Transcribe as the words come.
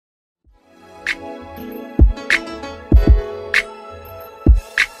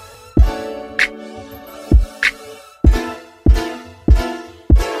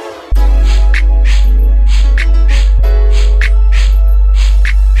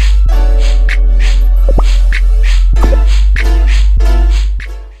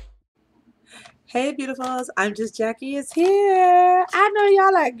Hey beautifuls, I'm just Jackie is here. I know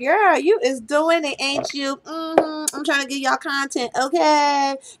y'all like, girl, you is doing it, ain't you? I'm trying to get y'all content,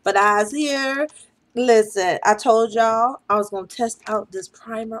 okay? But I was here. Listen, I told y'all I was gonna test out this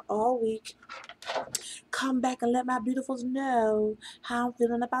primer all week. Come back and let my beautifuls know how I'm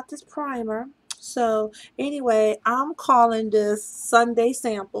feeling about this primer. So anyway, I'm calling this Sunday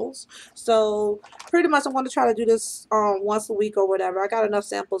samples. So pretty much I'm going to try to do this once a week or whatever. I got enough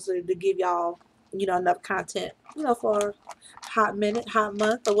samples to give y'all, enough content, for hot minute, hot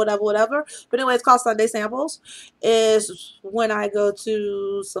month, or whatever. But anyway, it's called Sunday samples. Is when I go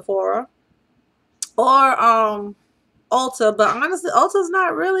to Sephora or Ulta, but honestly, Ulta's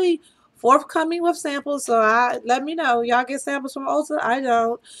not really forthcoming with samples, so let me know. Y'all get samples from Ulta? I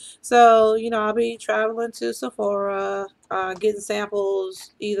don't. So, I'll be traveling to Sephora, getting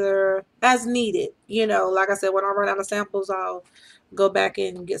samples either as needed. Like I said, when I run out of samples, I'll go back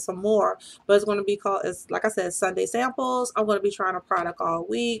and get some more. But it's going to be called, it's like I said, Sunday samples. I'm going to be trying a product all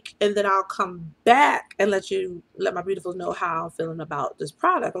week, and then I'll come back and let my beautifuls know how I'm feeling about this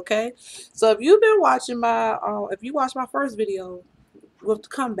product, okay? So if you've been watching if you watched my first video with the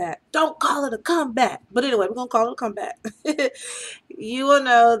comeback, don't call it a comeback. But anyway, we're going to call it a comeback. You will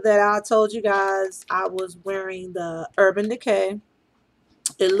know that I told you guys I was wearing the Urban Decay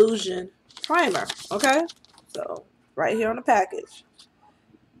Illusion Primer, okay? So right here on the package.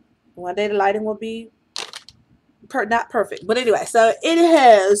 One day the lighting will be not perfect, but anyway, so it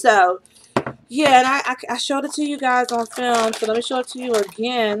has. So yeah, and I showed it to you guys on film, so let me show it to you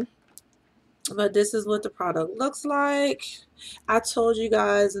again. But this is what the product looks like. I told you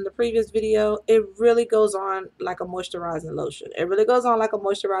guys in the previous video, it really goes on like a moisturizing lotion. It really goes on like a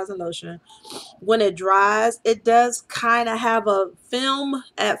moisturizing lotion. When it dries, it does kind of have a film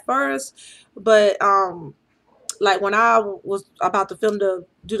at first, but like when I was about to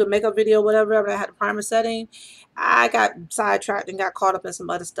do the makeup video, whatever, I had the primer setting, I got sidetracked and got caught up in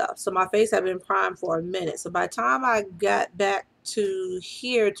some other stuff. So my face had been primed for a minute. So by the time I got back to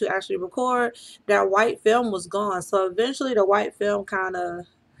here to actually record, that white film was gone. So eventually the white film kind of,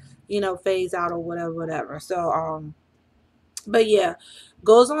 fades out or whatever. So, but yeah,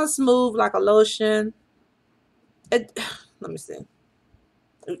 goes on smooth like a lotion. Let me see.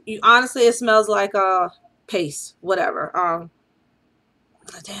 Honestly, it smells like a paste, whatever.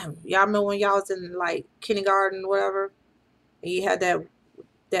 Damn, y'all remember when y'all was in like kindergarten or whatever, and you had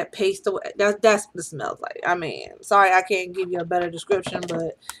that paste? That's what it smells like. I mean, sorry, I can't give you a better description,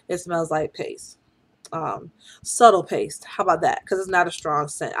 but it smells like paste. Subtle paste. How about that? Because it's not a strong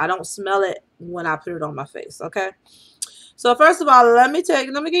scent. I don't smell it when I put it on my face. Okay. So first of all, let me give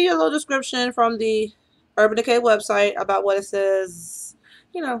you a little description from the Urban Decay website about what it says.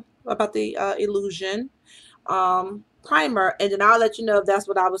 About the Illusion primer, and then I'll let you know if that's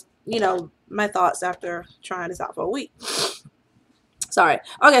what I was, my thoughts after trying this out for a week. Sorry.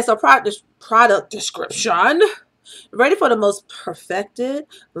 Okay, so product description. Ready for the most perfected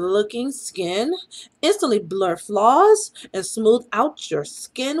looking skin. Instantly blur flaws and smooth out your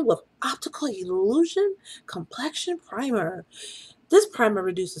skin with optical illusion complexion primer. This primer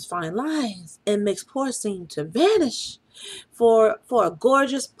reduces fine lines and makes pores seem to vanish for a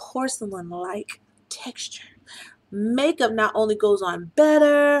gorgeous porcelain-like texture. Makeup not only goes on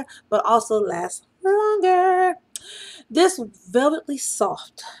better, but also lasts longer. This velvety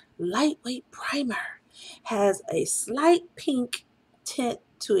soft, lightweight primer has a slight pink tint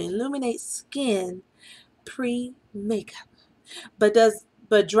to illuminate skin pre-makeup,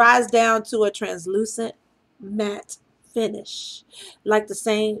 but dries down to a translucent matte finish. Like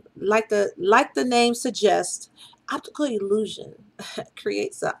the name suggests, optical illusion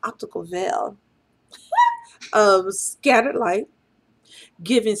creates an optical veil of scattered light,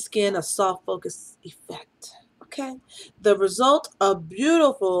 giving skin a soft focus effect. Okay, the result, a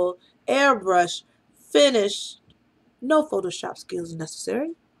beautiful airbrush finish, no Photoshop skills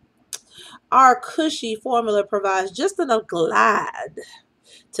necessary. Our cushy formula provides just enough glide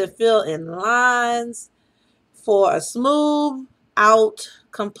to fill in lines for a smooth out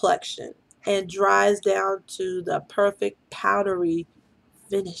complexion and dries down to the perfect powdery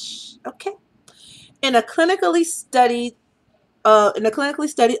finish. Okay. In a clinically studied of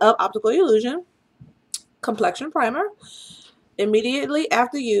optical illusion complexion primer, immediately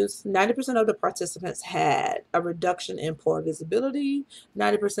after use, 90% of the participants had a reduction in pore visibility,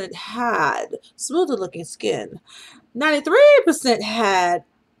 90% had smoother looking skin, 93% had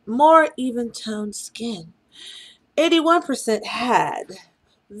more even toned skin, 81% had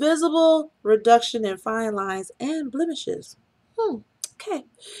visible reduction in fine lines and blemishes. Okay.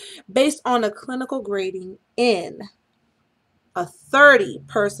 Based on a clinical grading in a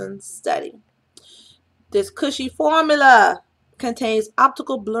 30-person study. This cushy formula contains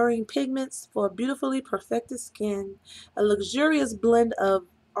optical blurring pigments for beautifully perfected skin. A luxurious blend of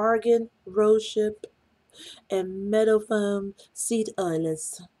argan, rosehip, and meadowfoam seed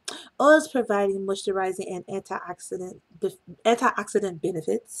oils. Oils providing moisturizing and antioxidant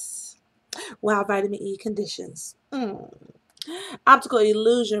benefits, while vitamin E conditions. Optical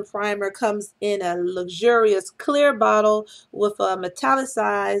Illusion Primer comes in a luxurious clear bottle with a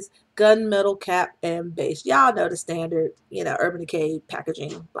metallicized gunmetal cap and base. Y'all know the standard, Urban Decay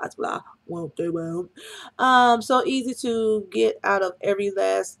packaging, blah blah. Won't they won't. So easy to get out of every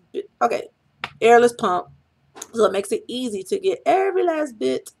last bit. Okay, airless pump. So it makes it easy to get every last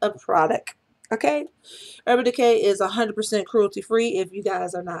bit of product. Okay. Urban Decay is 100% cruelty free if you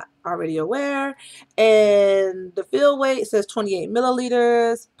guys are not already aware. And the fill weight says 28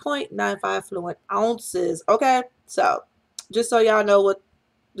 milliliters, 0.95 fluid ounces. Okay, so just so y'all know what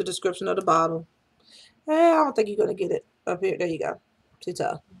the description of the bottle. I don't think you're going to get it up here. There you go. Too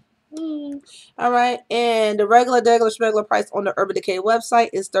tough. All right, and the regular schmegular price on the Urban Decay website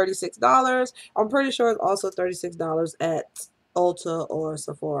is $36. I'm pretty sure it's also $36 at Ulta or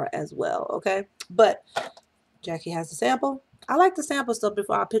Sephora as well. Okay, but Jackie has the sample. I like to sample stuff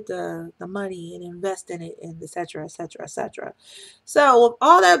before I put the money and invest in it, and etc. etc. etc. So with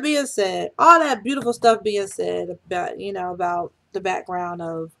all that being said, all that beautiful stuff being said about about the background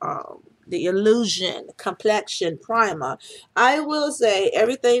of the Illusion Complexion Primer, I will say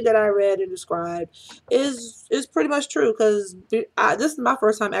everything that I read and described is pretty much true, because this is my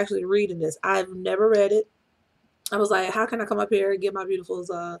first time actually reading this. I've never read it. I was like, how can I come up here and give my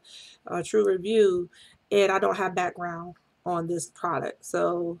beautiful's true review, and I don't have background on this product?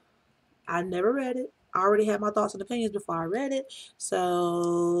 So I never read it. I already had my thoughts and opinions before I read it.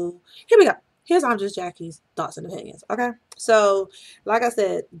 So here we go. Here's I'm Just Jackie's thoughts and opinions. Okay. So like I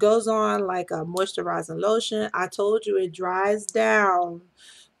said, goes on like a moisturizing lotion. I told you it dries down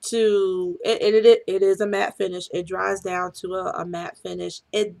to it is a matte finish. It dries down to a matte finish.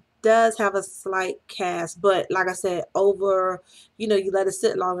 It does have a slight cast, but like I said, over you let it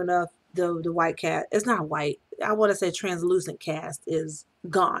sit long enough, the white cast, it's not white, I want to say translucent cast is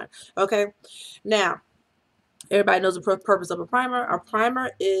gone. Okay, now everybody knows the purpose of a primer. A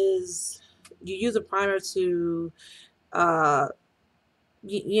primer is, you use a primer to uh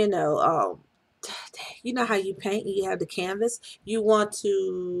you know you know how you paint, you have the canvas, you want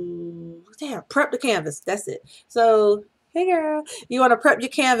to prep the canvas, that's it. So hey girl, you want to prep your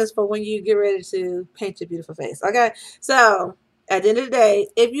canvas for when you get ready to paint your beautiful face. Okay, so at the end of the day,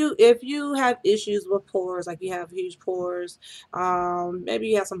 if you have issues with pores, like you have huge pores, maybe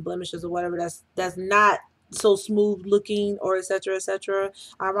you have some blemishes or whatever, that's not so smooth looking, or etc etc.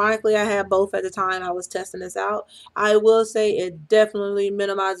 Ironically, I had both at the time I was testing this out. I will say it definitely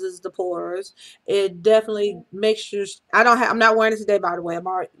minimizes the pores. It definitely makes sure I'm not wearing it today, by the way.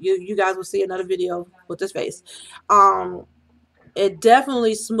 You guys will see another video with this face. It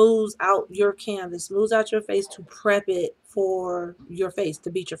definitely smooths out your canvas, smooths out your face to prep it for your face, to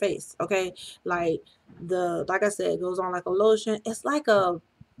beat your face. Okay, like I said, it goes on like a lotion. It's like a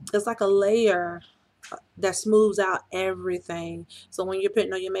layer that smooths out everything. So when you're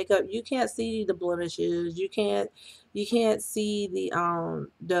putting on your makeup, you can't see the blemishes. You can't see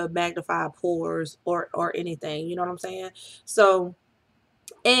the magnified pores or anything. You know what I'm saying? So,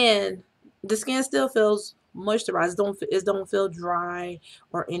 and the skin still feels moisturized. It don't feel dry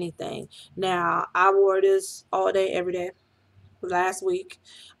or anything. Now, I wore this all day, every day last week.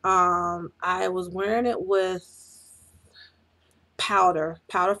 I was wearing it with powder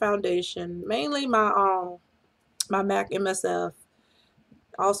foundation, mainly my MAC MSF,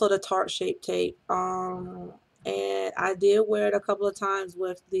 also the Tarte Shape Tape. And I did wear it a couple of times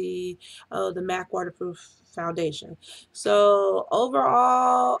with the MAC waterproof foundation. So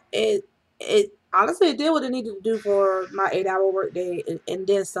overall, it honestly, it did what it needed to do for my 8-hour workday, and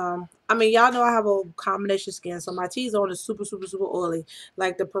then some. I mean, y'all know I have a combination skin, so my T-zone is super super super oily.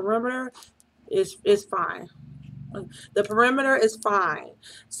 Like the perimeter is fine. The perimeter is fine.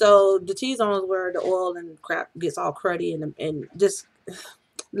 So the T-zone is where the oil and crap gets all cruddy and just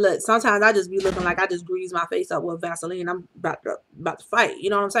look. Sometimes I just be looking like I just grease my face up with Vaseline. I'm about to fight. You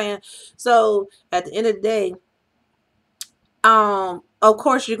know what I'm saying? So at the end of the day, of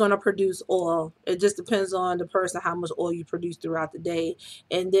course you're gonna produce oil. It just depends on the person how much oil you produce throughout the day,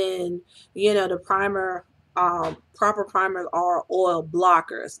 and then the primer. Proper primers are oil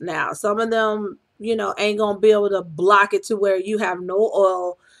blockers. Now, some of them, ain't gonna be able to block it to where you have no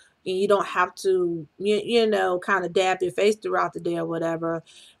oil and you don't have to, you know, kind of dab your face throughout the day or whatever.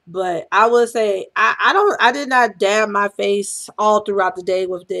 But I would say I did not dab my face all throughout the day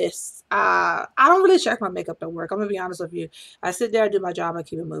with this. I don't really check my makeup at work. I'm gonna be honest with you. I sit there, I do my job, I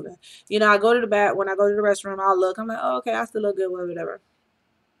keep it moving. You know, I go to the back when I go to the restroom, I'll look. I'm like, oh, okay, I still look good, whatever.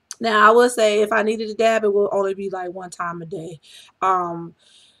 Now I would say if I needed to dab, it will only be like one time a day. Um,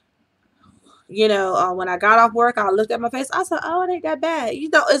 you know, when I got off work, I looked at my face. I said, "Oh, it ain't that bad." You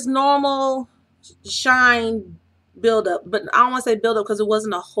know, it's normal shine buildup, but I don't want to say buildup because it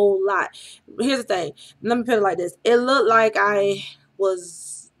wasn't a whole lot. But here's the thing. Let me put it like this: it looked like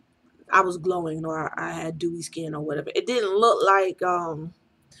was I was glowing, or I had dewy skin, or whatever. It didn't look like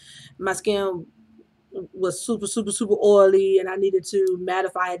my skin was super super super oily and I needed to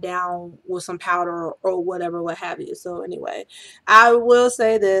mattify it down with some powder or whatever, what have you. So anyway, I will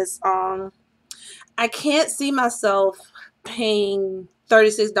say this. I can't see myself paying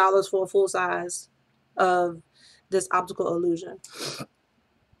 $36 for a full size of this optical illusion.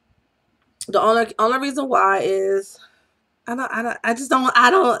 The only reason why is I just don't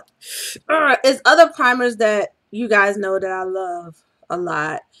I don't it's other primers that you guys know that I love a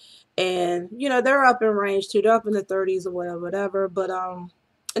lot. And you know, they're up in range too. They're up in the 30s or whatever. But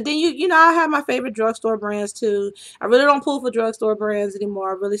and then you know, I have my favorite drugstore brands too. I really don't pull for drugstore brands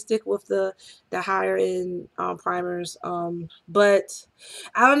anymore. I really stick with the higher end primers. But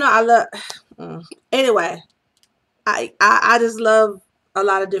I don't know. I love anyway. I just love a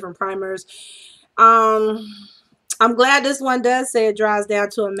lot of different primers. Um, I'm glad this one does say it dries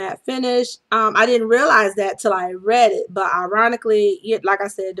down to a matte finish. I didn't realize that till I read it, but ironically, like I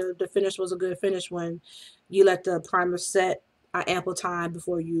said, the finish was a good finish when you let the primer set an ample time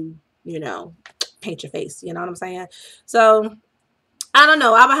before you know, paint your face. You know what I'm saying? So I don't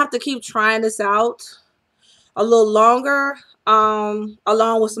know. I'm gonna have to keep trying this out a little longer,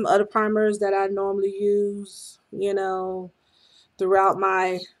 along with some other primers that I normally use. You know, throughout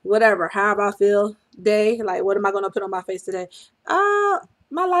my whatever, however I feel day. Like, what am I gonna put on my face today?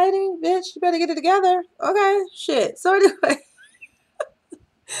 My lighting, bitch. You better get it together. Okay, shit. So anyway, I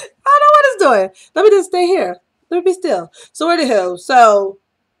don't know what it's doing. Let me just stay here. Let me be still. So anywho, so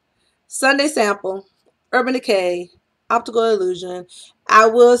Sunday sample, Urban Decay, Optical Illusion. I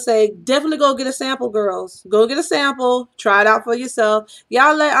will say definitely go get a sample, girls. Go get a sample. Try it out for yourself.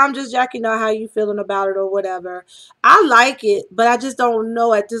 Y'all let ImJustJackie know how you feeling about it or whatever. I like it, but I just don't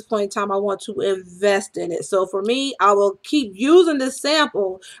know at this point in time I want to invest in it. So for me, I will keep using this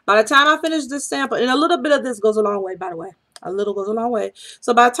sample. By the time I finish this sample, and a little bit of this goes a long way, by the way. A little goes a long way.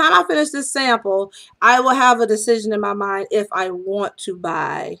 So by the time I finish this sample, I will have a decision in my mind if I want to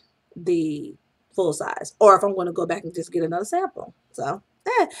buy the full size or if I'm going to go back and just get another sample. So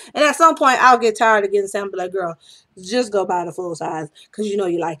and at some point I'll get tired of getting sample, like, girl, just go buy the full size because you know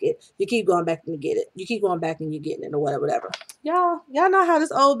you like it. You keep going back and you get it. You keep going back and you're getting it or whatever. Y'all know how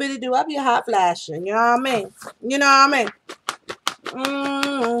this old bitty do. I be hot flashing. You know what I mean? You know what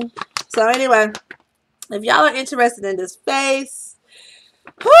I mean? So anyway, if y'all are interested in this face,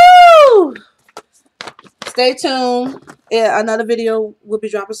 whoo, stay tuned. Yeah, another video will be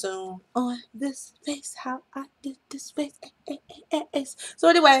dropping soon on this face, how I did this face. So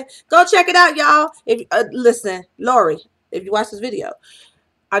anyway, go check it out, y'all. If listen, Lori, if you watch this video,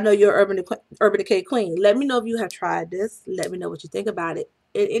 I know you're Urban Decay queen. Let me know if you have tried this. Let me know what you think about it.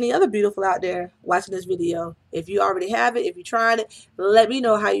 And any other beautiful out there watching this video, if you already have it, if you tried it, let me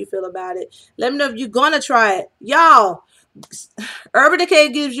know how you feel about it. Let me know if you're gonna try it, y'all. Urban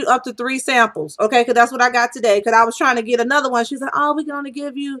Decay gives you up to 3 samples, okay? Because that's what I got today. Because I was trying to get another one. She's like, "Oh, we can only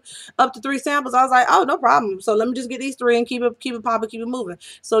give you up to 3 samples." I was like, "Oh, no problem." So let me just get these 3 and keep it popping, keep it moving.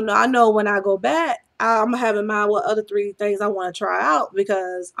 So now I know when I go back, I'm gonna have in mind what other 3 things I want to try out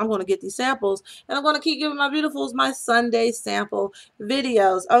because I'm gonna get these samples and I'm gonna keep giving my beautifuls my Sunday sample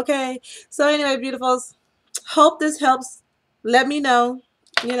videos. Okay. So anyway, beautifuls, hope this helps. Let me know,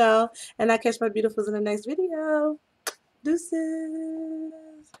 you know, and I catch my beautifuls in the next video. Deuces.